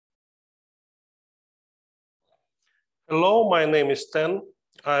Hello, my name is Ten.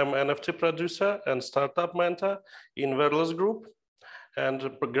 I'm NFT producer and startup mentor in Verlis Group and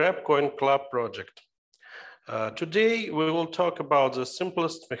GrabCoinClub project. Today, we will talk about the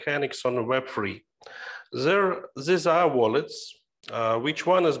simplest mechanics on Web3. These are wallets. Which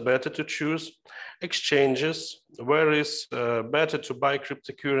one is better to choose? Exchanges, where is better to buy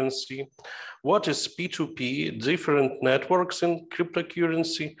cryptocurrency? What is P2P, different networks in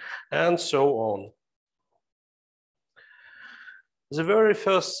cryptocurrency, and so on. The very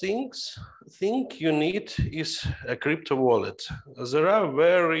first thing you need is a crypto wallet. There are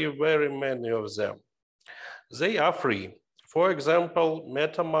very many of them. They are free. For example,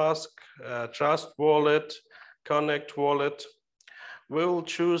 MetaMask, Trust Wallet, Connect Wallet. We will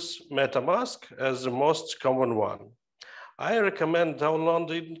choose MetaMask as the most common one. I recommend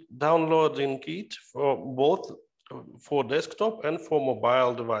downloading it for both for desktop and for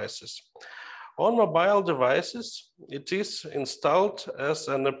mobile devices. On mobile devices, it is installed as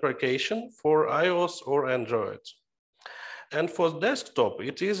an application for iOS or Android. And for desktop,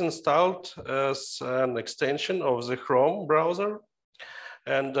 it is installed as an extension of the Chrome browser.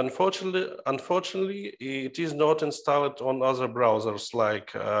 And unfortunately, it is not installed on other browsers like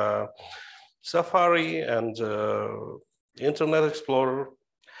Safari and Internet Explorer.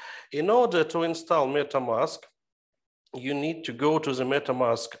 In order to install MetaMask, you need to go to the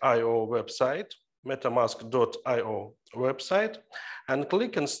MetaMask.io website, metamask.io website, and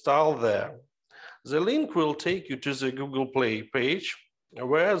click install there. The link will take you to the Google Play page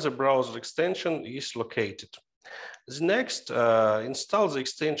where the browser extension is located. Next, install the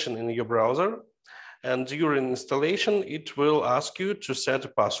extension in your browser, and during installation, it will ask you to set a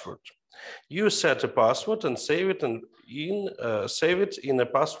password. You set a password and save it in a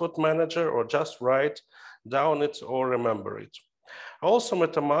password manager, or just write down it or remember it. Also,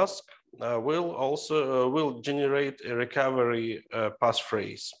 MetaMask will generate a recovery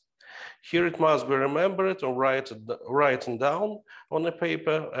passphrase. Here it must be remembered or written down on a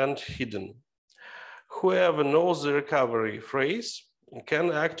paper and hidden. Whoever knows the recovery phrase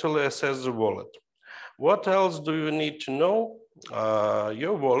can actually access the wallet. What else do you need to know?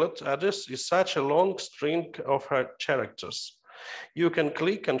 Your wallet address is such a long string of characters. You can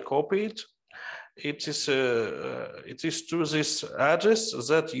click and copy it. It is to this address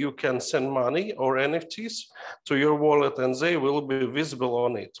that you can send money or NFTs to your wallet, and they will be visible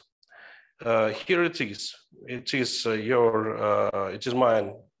on it. Here it is. It is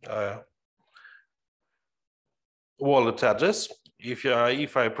mine wallet address.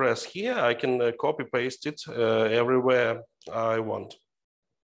 If I press here, I can copy paste it everywhere I want.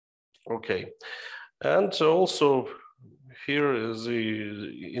 Okay, and also here is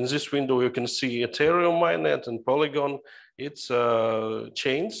in this window, you can see Ethereum, mainnet, and Polygon. It's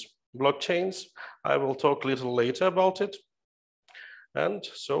blockchains. I will talk a little later about it. And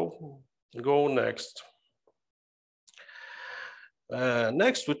so go next.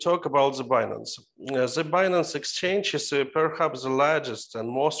 Next, we talk about the Binance. The Binance exchange is perhaps the largest and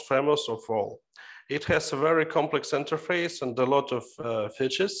most famous of all. It has a very complex interface and a lot of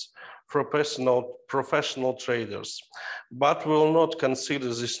features for professional traders, but we will not consider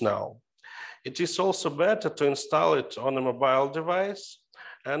this now. It is also better to install it on a mobile device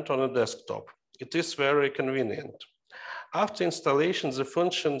and on a desktop. It is very convenient. After installation, the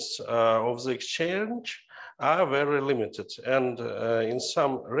functions of the exchange are very limited and in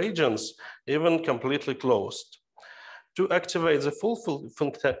some regions even completely closed. To activate the full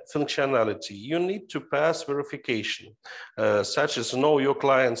functionality, you need to pass verification, such as Know Your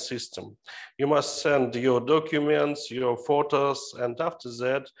Client system. You must send your documents, your photos, and after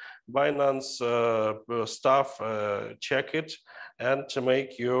that, Binance staff check it and to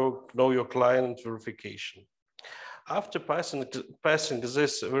make your Know Your Client verification. After passing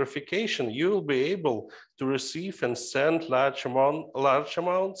this verification, you will be able to receive and send large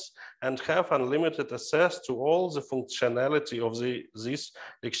amounts and have unlimited access to all the functionality of this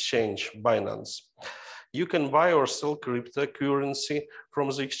exchange, Binance. You can buy or sell cryptocurrency from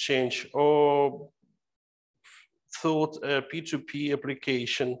the exchange or through a P2P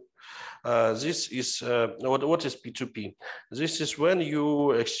application. This is what is P2P? This is when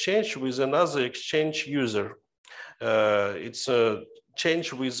you exchange with another exchange user. It's a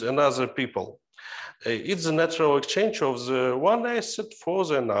change with another people. It's a natural exchange of the one asset for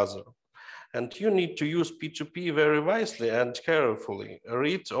the another. And you need to use P2P very wisely and carefully.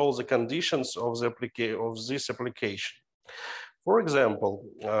 Read all the conditions of this application. For example,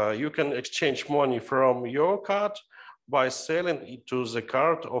 you can exchange money from your card by selling it to the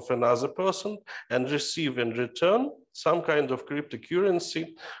card of another person and receive in return some kind of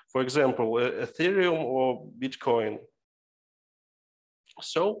cryptocurrency, for example, Ethereum or Bitcoin.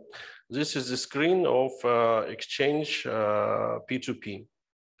 So this is the screen of exchange P2P.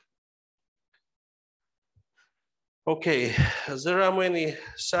 Okay, there are many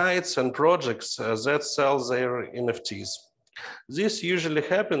sites and projects that sell their NFTs. This usually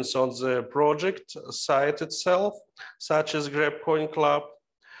happens on the project site itself, such as GrabCoinClub.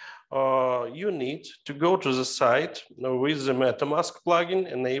 You need to go to the site with the MetaMask plugin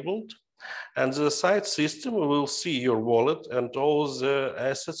enabled, and the site system will see your wallet and all the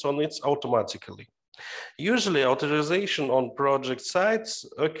assets on it automatically. Usually, authorization on project sites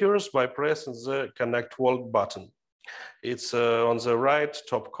occurs by pressing the Connect Wallet button. It's on the right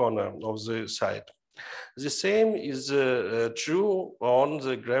top corner of the site. The same is true on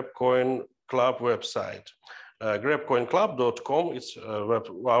the GrabCoinClub website. GrabCoinClub.com is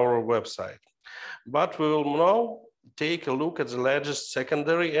our website. But we will now take a look at the largest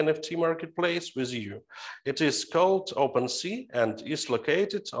secondary NFT marketplace with you. It is called Opensea and is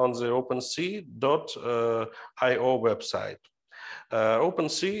located on the opensea.io website.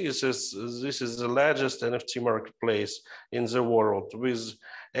 Opensea is the largest NFT marketplace in the world with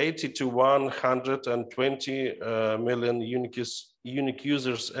 80 to 120 million unique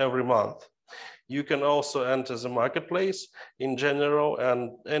users every month. You can also enter the marketplace in general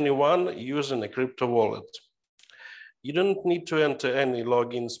and anyone using a crypto wallet. You don't need to enter any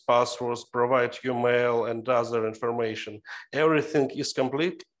logins, passwords, provide your mail and other information. Everything is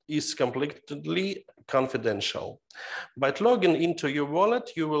completely confidential. By logging into your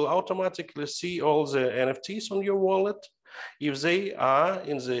wallet, you will automatically see all the NFTs on your wallet if they are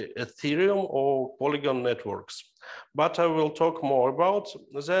in the Ethereum or Polygon networks. But I will talk more about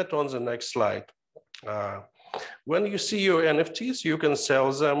that on the next slide. When you see your NFTs, you can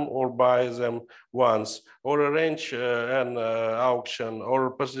sell them or buy them once, or arrange an auction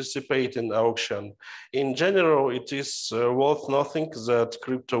or participate in auction. In general, it is worth nothing that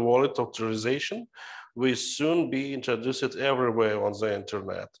crypto wallet authorization will soon be introduced everywhere on the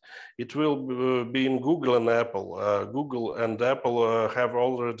internet. It will be in Google and Apple. Google and Apple have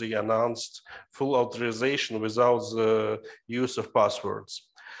already announced full authorization without the use of passwords.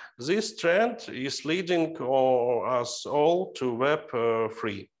 This trend is leading us all to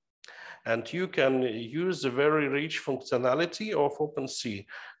Web3. And you can use the very rich functionality of Opensea,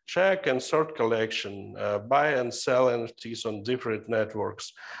 track and sort collection, buy and sell NFTs on different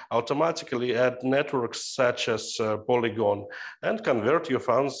networks, automatically add networks such as Polygon, and convert your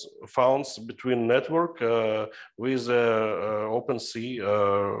funds between network with Opensea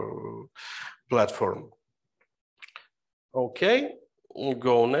platform. Okay. We'll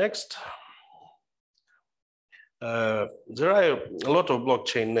go next. There are a lot of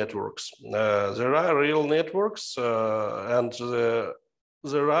blockchain networks. There are real networks and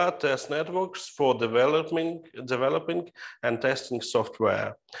there are test networks for developing and testing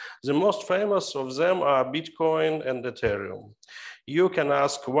software. The most famous of them are Bitcoin and Ethereum. You can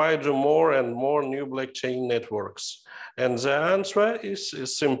ask why do more and more new blockchain networks? And the answer is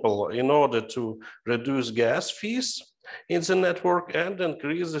simple. In order to reduce gas fees in the network and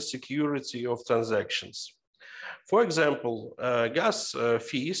increase the security of transactions. For example, gas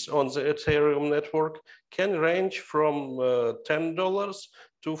fees on the Ethereum network can range from $10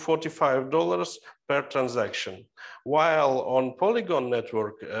 to $45 per transaction, while on Polygon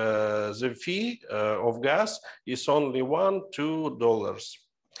network, the fee of gas is only $1–2.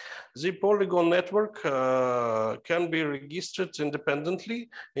 The Polygon network can be registered independently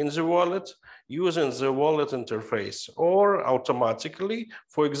in the wallet using the wallet interface or automatically,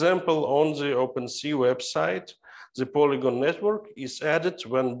 for example, on the Opensea website. The Polygon network is added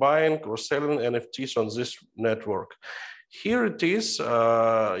when buying or selling NFTs on this network. Here it is,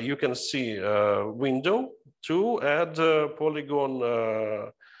 you can see a window to add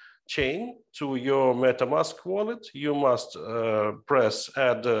Polygon chain to your MetaMask wallet. You must press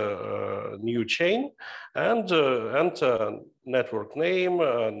add new chain and enter network name,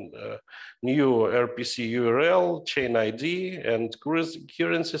 and new RPC URL, chain ID, and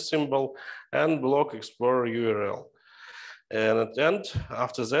currency symbol, and block explorer URL. And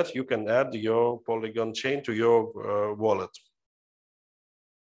after that, you can add your Polygon chain to your wallet.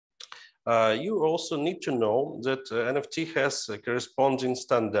 You also need to know that NFT has a corresponding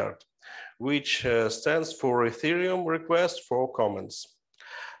standard, which stands for Ethereum Request for Comments.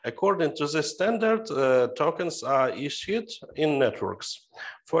 According to the standard, tokens are issued in networks.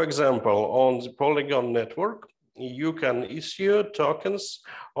 For example, on the Polygon network, you can issue tokens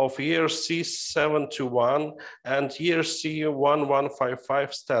of ERC-721 and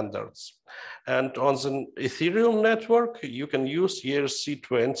ERC-1155 standards. And on the Ethereum network, you can use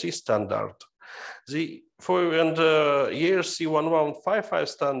ERC-20 standard. For ERC 1155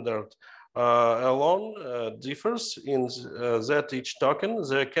 standard alone differs in that each token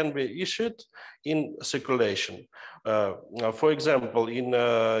there can be issued in circulation. For example, in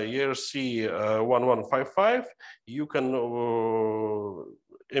ERC 1155, you can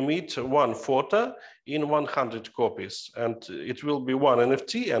emit one photo in 100 copies, and it will be one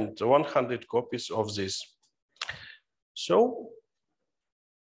NFT and 100 copies of this. So,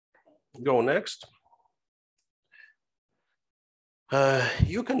 go next.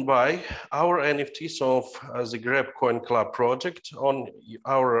 You can buy our NFTs of the GrabCoinClub project on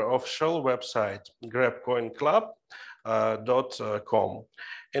our official website, GrabCoinClub.com.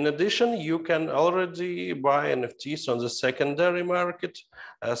 In addition, you can already buy NFTs on the secondary market.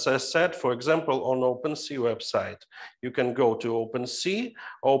 As I said, for example, on Opensea website, you can go to Opensea,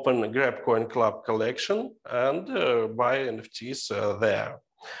 open GrabCoinClub collection, and buy NFTs there.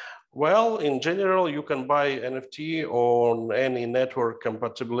 Well, in general, you can buy NFT on any network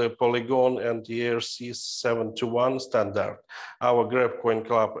compatible Polygon and ERC721 standard. Our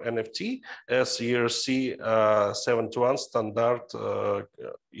GrabCoinClub NFT as ERC721 standard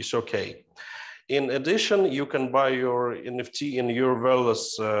is okay. In addition, you can buy your NFT in your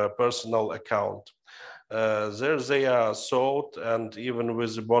Velas personal account. There they are sold, and even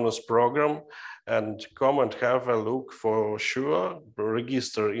with the bonus program, and come and have a look for sure.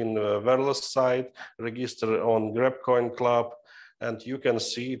 Register in Velas site, register on GrabCoinClub, and you can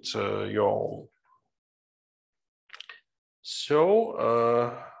see it your own.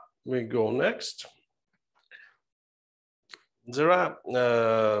 So we go next. There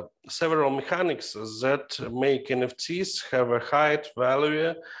are several mechanics that make NFTs have a high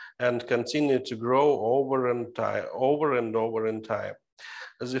value and continue to grow over and over in time.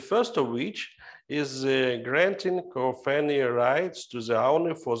 The first of which is the granting of any rights to the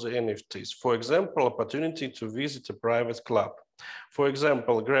owner for the NFTs. For example, opportunity to visit a private club. For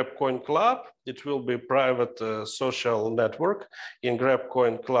example, GrabCoinClub, it will be a private social network in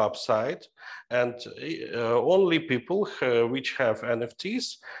GrabCoinClub site, and only people which have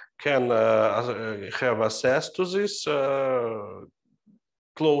NFTs can have access to this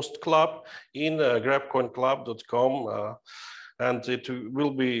closed club in GrabCoinClub.com. And it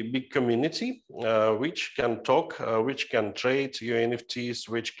will be a big community which can talk, which can trade your NFTs,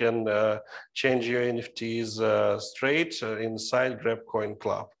 which can change your NFTs straight inside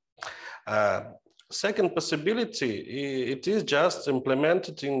GrabCoinClub. Second possibility, it is just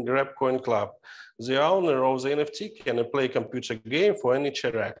implemented in GrabCoinClub. The owner of the NFT can play a computer game for any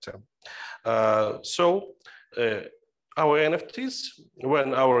character. So our NFTs,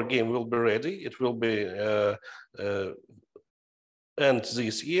 when our game will be ready, it will be end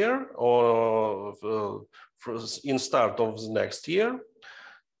this year or in start of the next year,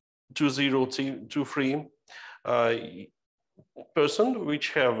 2023, person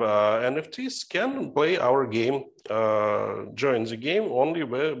which have NFTs can play our game, join the game only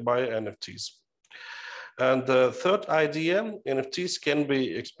by NFTs. And the third idea, NFTs can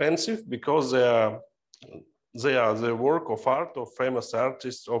be expensive because they are the work of art of famous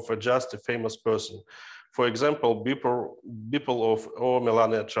artists of just a famous person. For example, Beeple or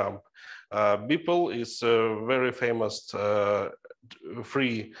Melania Trump. Beeple is a very famous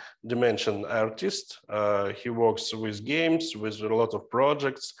three-dimension artist. He works with games, with a lot of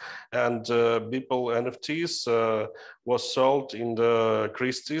projects, and Beeple NFTs was sold in the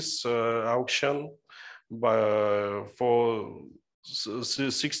Christie's auction for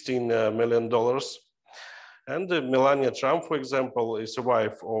 $16 million. And Melania Trump, for example, is a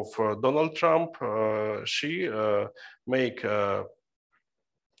wife of Donald Trump. She make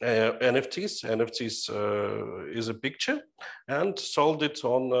NFTs. NFTs is a picture, and sold it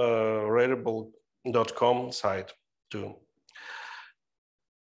on Rarible.com site too.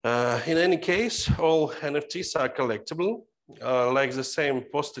 In any case, all NFTs are collectible, like the same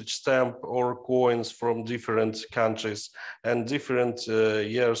postage stamp or coins from different countries and different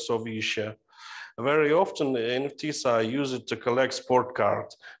years of issue. Very often, NFTs are used to collect sport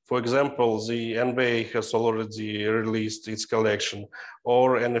cards. For example, the NBA has already released its collection,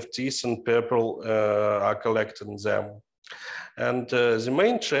 or NFTs and people are collecting them. And the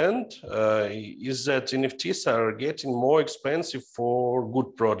main trend is that NFTs are getting more expensive for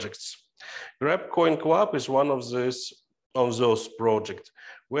good projects. GrabCoinClub is one of those projects.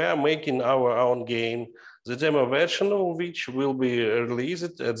 We are making our own game, the demo version of which will be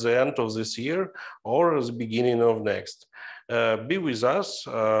released at the end of this year or the beginning of next. Be with us,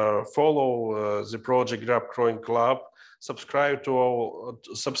 follow the project GrabCoinClub, subscribe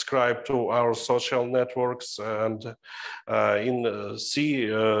to our social networks, and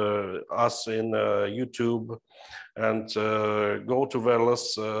see us in YouTube, and go to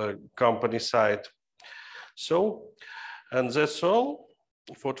Verla's company site. So, and that's all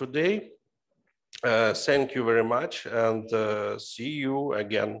for today. Thank you very much, and see you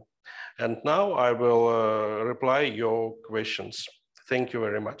again. And now I will reply your questions. Thank you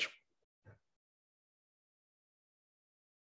very much.